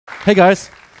Hey guys,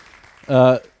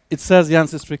 it says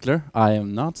Jansi Strickler. I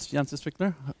am not Jansi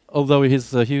Strickler, although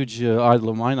he's a huge idol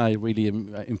of mine. I really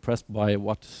am impressed by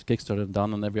what Kickstarter have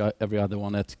done and every other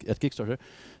one at Kickstarter.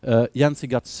 Jansi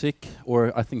got sick,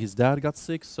 or I think his dad got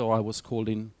sick, so I was called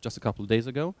in just a couple of days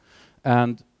ago.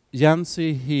 And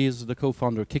Jansi, he is the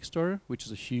co-founder of Kickstarter, which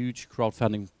is a huge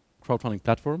crowdfunding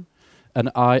platform,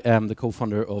 and I am the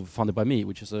co-founder of Funded by Me,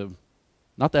 which is a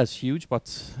not as huge,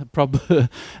 but probably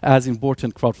as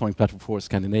important crowdfunding platform for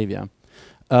Scandinavia.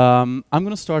 I'm going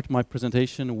to start my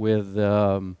presentation with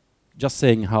just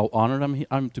saying how honored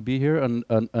I'm to be here,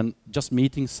 and just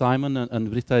meeting Simon and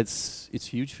Britta. It's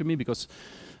huge for me because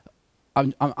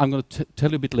I'm going to tell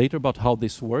you a bit later about how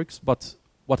this works. But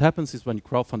what happens is when you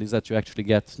crowdfund is that you actually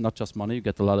get not just money, you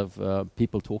get a lot of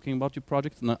people talking about your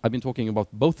project. And I've been talking about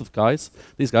both of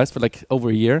these guys for like over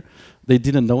a year. They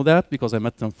didn't know that because I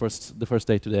met them the first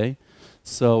day today.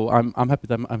 So I'm happy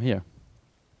that I'm here.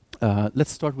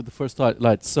 Let's start with the first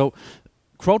slide. So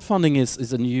crowdfunding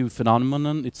is a new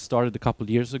phenomenon. It started a couple of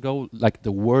years ago. Like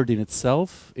the word in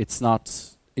itself, it's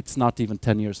not even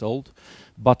 10 years old.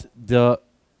 But the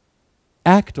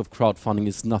act of crowdfunding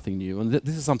is nothing new, and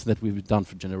this is something that we've done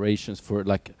for generations, for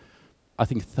like I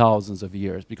think thousands of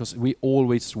years, because we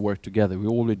always worked together, we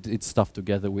always did stuff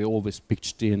together, we always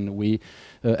pitched in. We,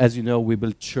 as you know, we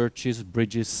built churches,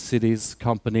 bridges, cities,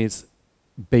 companies,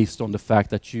 based on the fact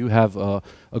that you have a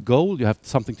goal, you have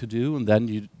something to do, and then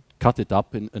you cut it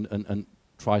up and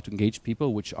try to engage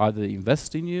people, which either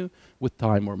invest in you with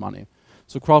time or money.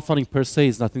 So crowdfunding per se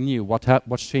is nothing new.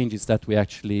 What's changed is that we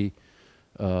actually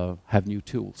have new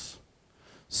tools.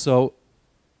 So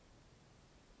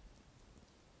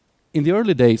in the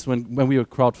early days when we were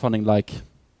crowdfunding, like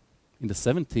in the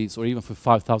 70s or even for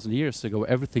 5,000 years ago,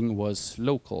 everything was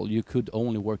local. You could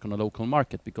only work on a local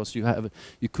market because you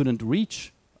couldn't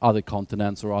reach other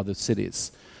continents or other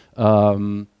cities.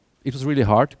 It was really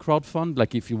hard to crowdfund.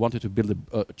 Like if you wanted to build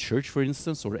a church, for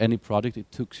instance, or any project,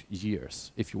 it took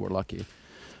years if you were lucky.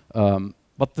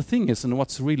 But the thing is, and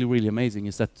what's really, really amazing,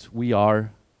 is that we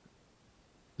are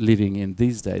living in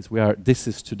these days. This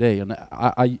is today. And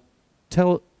I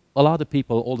tell a lot of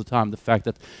people all the time the fact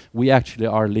that we actually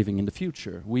are living in the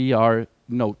future. We are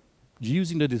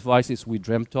using the devices we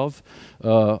dreamt of.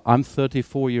 I'm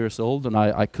 34 years old, and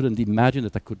I couldn't imagine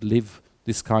that I could live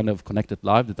this kind of connected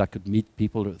life, that I could meet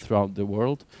people throughout the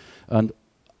world. And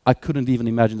I couldn't even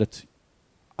imagine that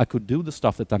I could do the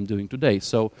stuff that I'm doing today.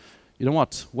 So you know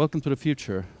what? Welcome to the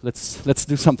future. Let's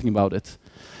do something about it.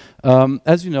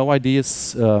 As you know,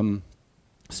 ideas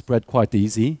spread quite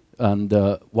easy, and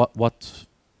what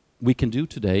we can do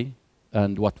today,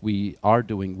 and what we are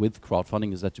doing with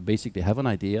crowdfunding, is that you basically have an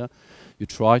idea, you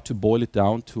try to boil it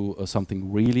down to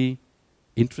something really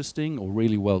interesting or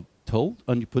really well told,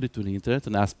 and you put it to the internet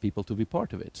and ask people to be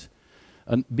part of it.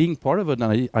 And being part of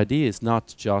an idea is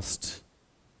not just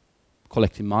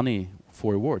collecting money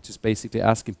for rewards. It's basically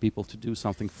asking people to do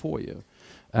something for you.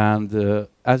 And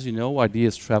as you know,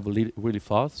 ideas travel really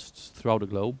fast throughout the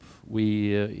globe.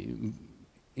 In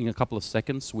a couple of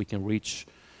seconds, we can reach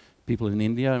people in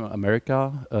India,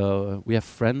 America. We have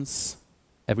friends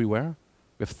everywhere.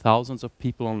 We have thousands of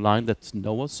people online that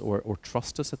know us or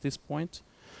trust us at this point.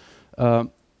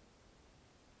 But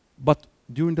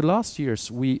during the last years,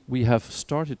 we have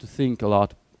started to think a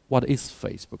lot. What is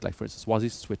Facebook? Like, for instance, what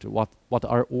is Twitter? What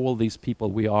are all these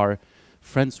people we are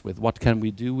friends with? What can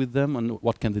we do with them, and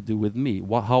what can they do with me?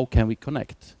 How can we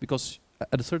connect? Because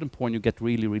at a certain point, you get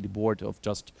really, really bored of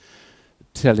just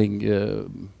telling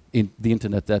in the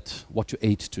internet that what you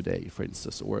ate today, for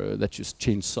instance, or that you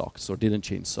changed socks or didn't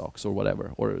change socks or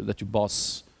whatever, or that your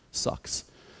boss sucks.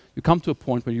 You come to a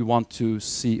point where you want to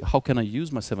see, how can I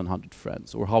use my 700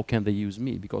 friends, or how can they use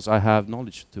me, because I have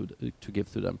knowledge to give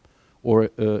to them,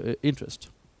 or interest.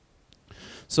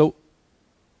 So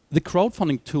the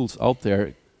crowdfunding tools out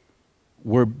there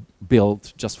were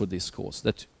built just for this cause,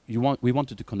 that we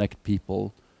wanted to connect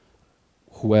people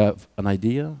who have an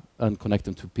idea and connect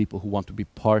them to people who want to be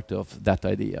part of that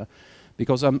idea.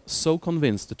 Because I'm so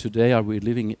convinced that today we're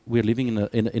living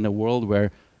in a world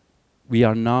where we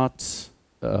are not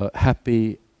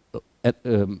happy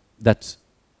that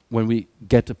when we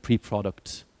get a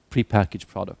pre-packaged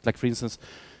product. Like, for instance,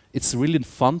 it's really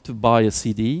fun to buy a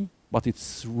CD, but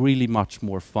it's really much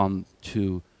more fun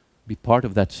to be part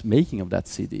of that making of that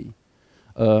CD.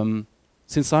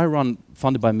 Since I run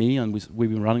Funded by Me, and we've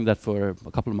been running that for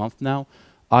a couple of months now,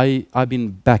 I've been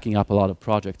backing up a lot of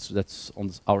projects that's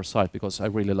on our site because I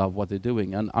really love what they're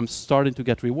doing, and I'm starting to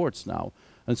get rewards now,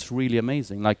 and it's really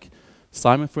amazing. Like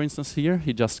Simon, for instance, here,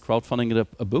 he just crowdfunded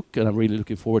a book, and I'm really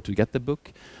looking forward to get the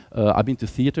book. I've been to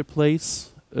theater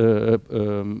plays,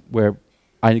 where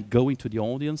I go into the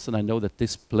audience and I know that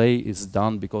this play is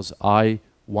done because I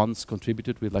once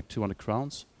contributed with like 200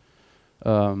 crowns.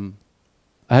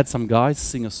 I had some guys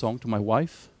sing a song to my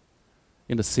wife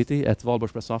in the city at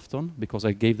Valborgsmässoafton because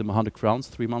I gave them 100 crowns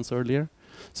 3 months earlier.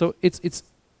 So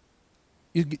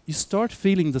you start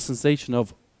feeling the sensation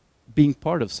of being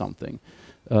part of something.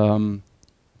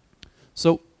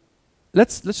 So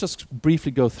let's just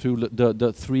briefly go through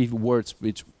the 3 words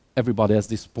which everybody at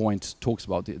this point talks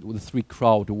about, the 3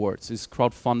 crowd words. It's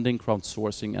crowdfunding,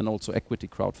 crowdsourcing, and also equity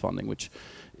crowdfunding, which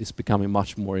is becoming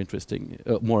much more interesting,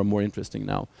 more and more interesting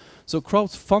now. So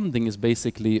crowdfunding is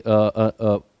basically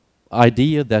a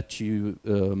idea that you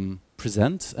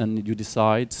present and you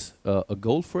decide a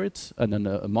goal for it and then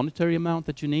a monetary amount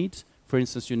that you need. For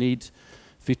instance, you need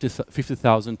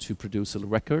 50,000 to produce a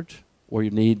record, or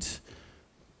you need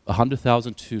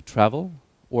 100,000 to travel,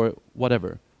 or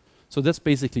whatever. So that's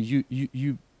basically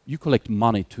you collect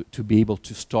money to be able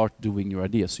to start doing your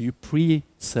idea. So you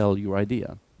pre-sell your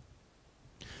idea.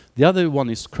 The other one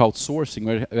is crowdsourcing,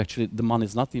 where actually the money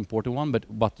is not the important one,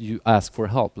 but you ask for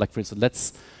help. Like for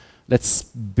instance, let's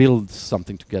build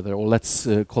something together, or let's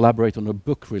collaborate on a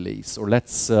book release, or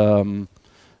let's clean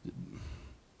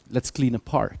a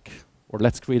park, or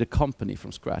let's create a company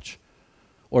from scratch.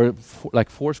 Or like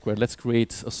Foursquare, let's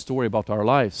create a story about our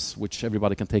lives, which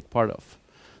everybody can take part of.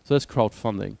 So that's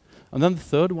crowdfunding. And then the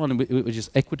third one, which is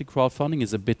equity crowdfunding,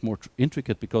 is a bit more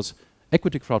intricate, because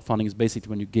equity crowdfunding is basically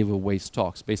when you give away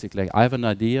stocks. Basically, I have an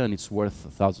idea and it's worth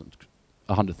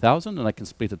 100,000, and I can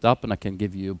split it up and I can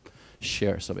give you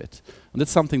shares of it. And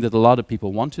that's something that a lot of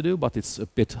people want to do, but it's a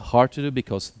bit hard to do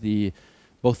because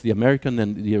both the American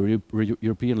and the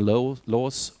European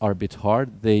laws are a bit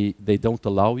hard. They don't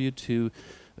allow you to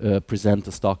present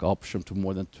a stock option to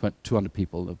more than 200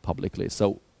 people publicly.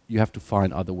 So you have to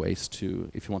find other ways to,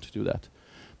 if you want to do that.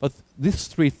 But these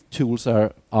 3 tools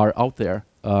are out there.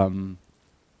 We're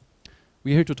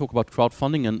here to talk about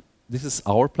crowdfunding, and this is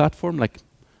our platform, like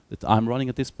that I'm running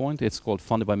at this point. It's called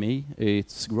Funded by Me.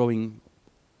 It's growing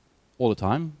all the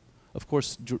time. Of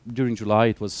course, during July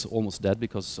it was almost dead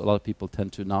because a lot of people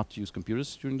tend to not use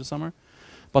computers during the summer.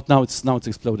 But now it's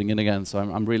exploding in again, so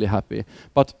I'm really happy.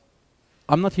 But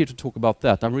I'm not here to talk about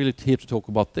that. I'm really here to talk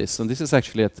about this. And this is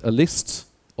actually a list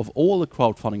of all the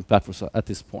crowdfunding platforms at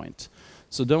this point.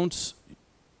 So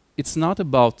it's not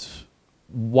about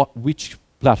which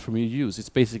platform you use. It's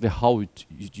basically how you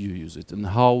use it and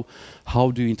how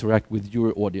do you interact with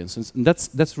your audience. And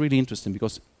that's really interesting,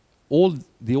 because all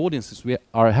the audiences we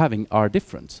are having are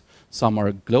different. Some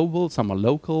are global, some are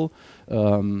local.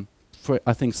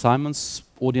 I think Simon's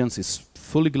audience is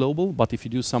fully global, but if you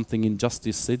do something in just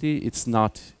this city, it's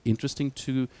not interesting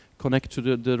to connect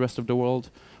to the rest of the world.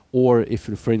 Or if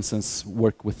you, for instance,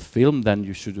 work with film, then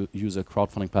you should use a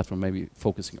crowdfunding platform maybe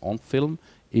focusing on film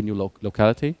in your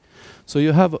locality. So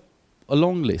you have a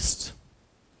long list.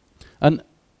 And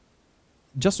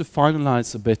just to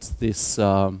finalize a bit this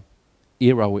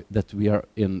era that we are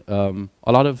in,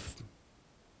 a lot of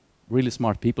really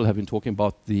smart people have been talking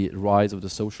about the rise of the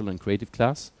social and creative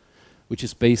class, which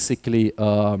is basically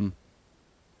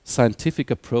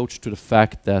scientific approach to the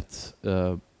fact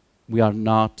that we are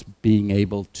not being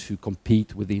able to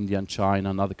compete with India and China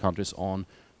and other countries on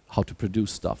how to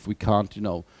produce stuff. We can't,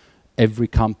 every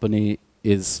company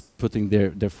is putting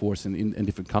their force in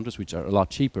different countries, which are a lot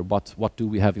cheaper, but what do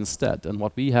we have instead? And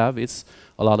what we have is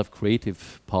a lot of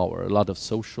creative power, a lot of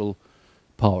social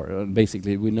power, and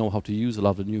basically we know how to use a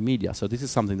lot of the new media. So this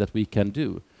is something that we can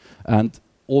do. And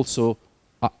also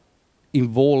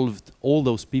involved all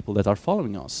those people that are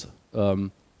following us,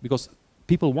 because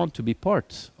people want to be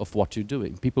part of what you're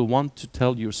doing. People want to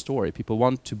tell your story. People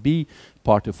want to be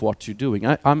part of what you're doing.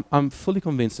 I'm fully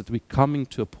convinced that we're coming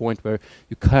to a point where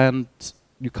you can't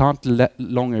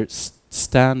longer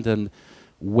stand and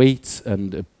wait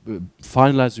and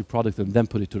finalize your product and then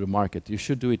put it to the market. You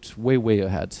should do it way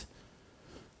ahead.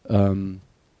 And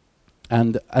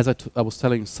as I was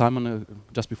telling Simon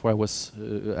just before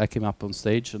I came up on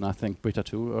stage, and I think Britta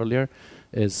too earlier,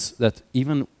 is that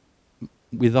even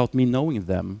without me knowing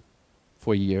them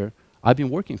for a year, I've been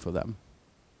working for them.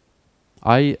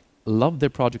 I love their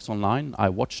projects online. I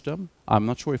watched them. I'm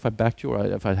not sure if I backed you or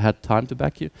if I had time to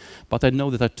back you, but I know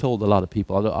that I told a lot of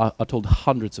people. I told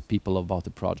hundreds of people about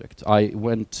the project. I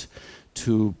went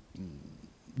to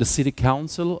the city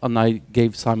council and I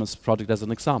gave Simon's project as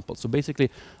an example. So basically,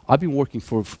 I've been working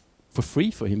for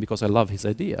free for him because I love his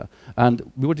idea.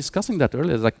 And we were discussing that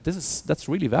earlier, like that's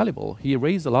really valuable. He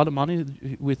raised a lot of money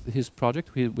with his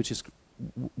project, which is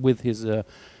with his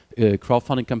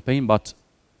crowdfunding campaign, but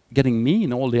getting me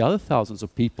and all the other thousands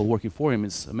of people working for him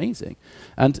is amazing.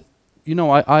 And you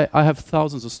know, I have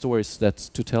thousands of stories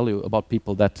to tell you about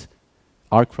people that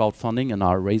are crowdfunding and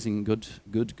are raising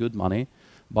good money,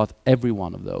 but every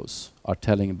one of those are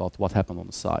telling about what happened on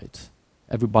the site.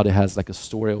 Everybody has like a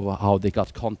story of how they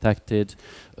got contacted,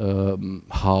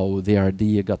 how their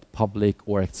idea got public,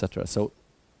 or etc. So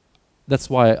that's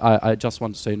why I just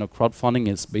want to say, you know, crowdfunding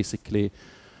is basically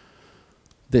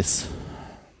this.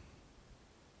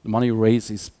 The money you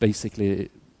raise is basically,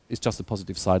 it's just a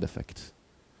positive side effect.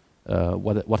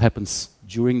 What happens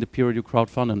during the period you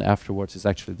crowdfund and afterwards is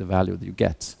actually the value that you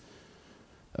get.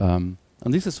 And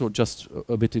this is just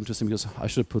a bit interesting because I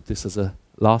should have put this as a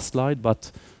last slide,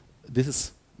 but this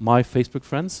is my Facebook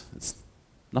friends. It's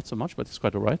not so much, but it's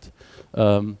quite all right.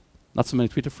 Not so many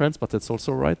Twitter friends, but that's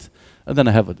also all right. And then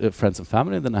I have friends and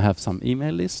family, and then I have some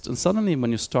email list. And suddenly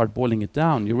when you start boiling it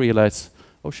down, you realize,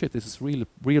 oh shit, this is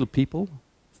real people,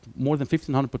 more than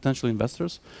 1,500 potential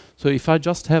investors. So if I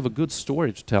just have a good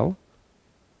story to tell,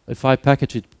 if I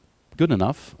package it good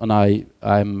enough, and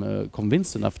I'm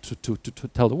convinced enough to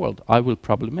tell the world, I will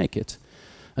probably make it.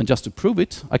 And just to prove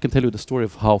it, I can tell you the story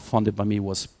of how Funded by Me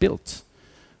was built.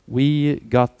 We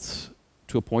got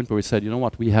to a point where we said, you know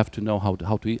what, we have to know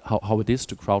how it is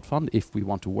to crowdfund if we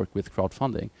want to work with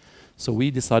crowdfunding. So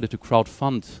we decided to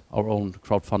crowdfund our own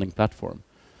crowdfunding platform.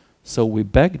 So we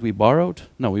begged, we borrowed,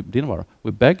 no, we didn't borrow.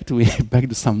 We begged, we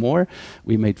begged some more.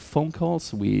 We made phone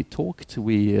calls, we talked,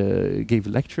 we gave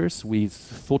lectures, we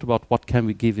thought about what can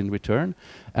we give in return,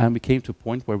 and we came to a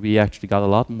point where we actually got a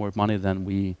lot more money than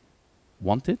we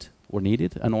wanted or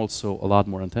needed, and also a lot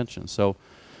more attention. So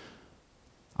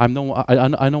I know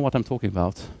what I'm talking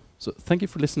about. So thank you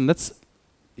for listening. Let's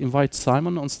invite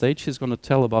Simon on stage. He's going to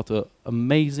tell about an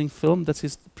amazing film that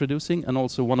he's producing, and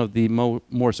also one of the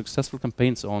more successful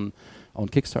campaigns on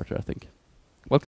Kickstarter, I think.